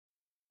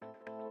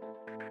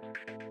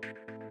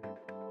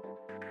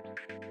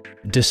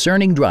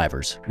Discerning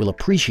drivers will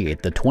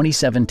appreciate the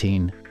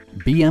 2017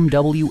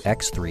 BMW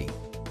X3.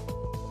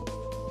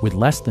 With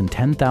less than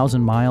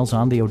 10,000 miles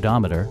on the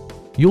odometer,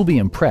 you'll be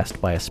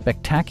impressed by a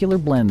spectacular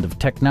blend of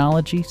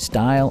technology,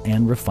 style,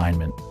 and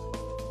refinement.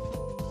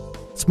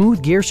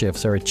 Smooth gear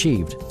shifts are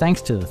achieved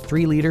thanks to the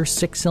 3-liter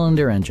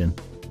 6-cylinder engine,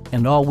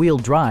 and all-wheel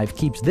drive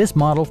keeps this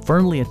model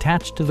firmly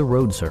attached to the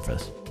road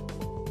surface.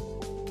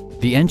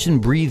 The engine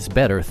breathes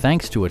better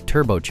thanks to a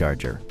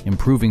turbocharger,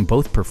 improving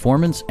both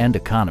performance and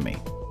economy.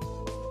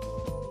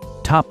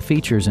 Top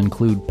features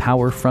include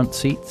power front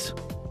seats,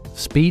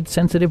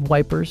 speed-sensitive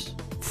wipers,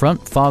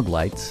 front fog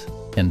lights,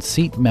 and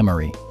seat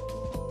memory.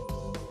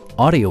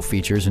 Audio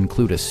features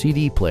include a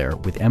CD player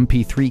with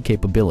MP3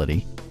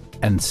 capability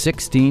and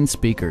 16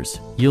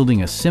 speakers,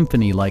 yielding a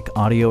symphony-like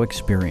audio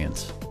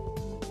experience.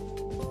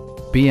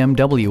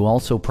 BMW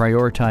also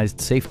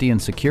prioritized safety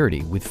and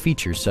security with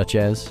features such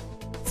as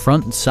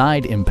front and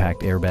side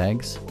impact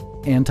airbags,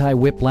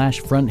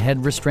 anti-whiplash front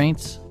head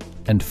restraints,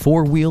 and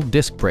 4-wheel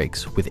disc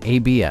brakes with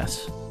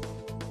ABS.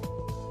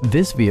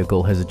 This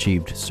vehicle has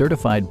achieved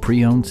certified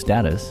pre-owned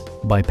status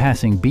by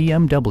passing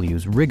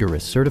BMW's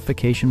rigorous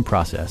certification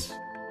process.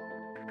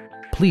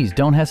 Please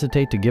don't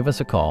hesitate to give us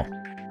a call.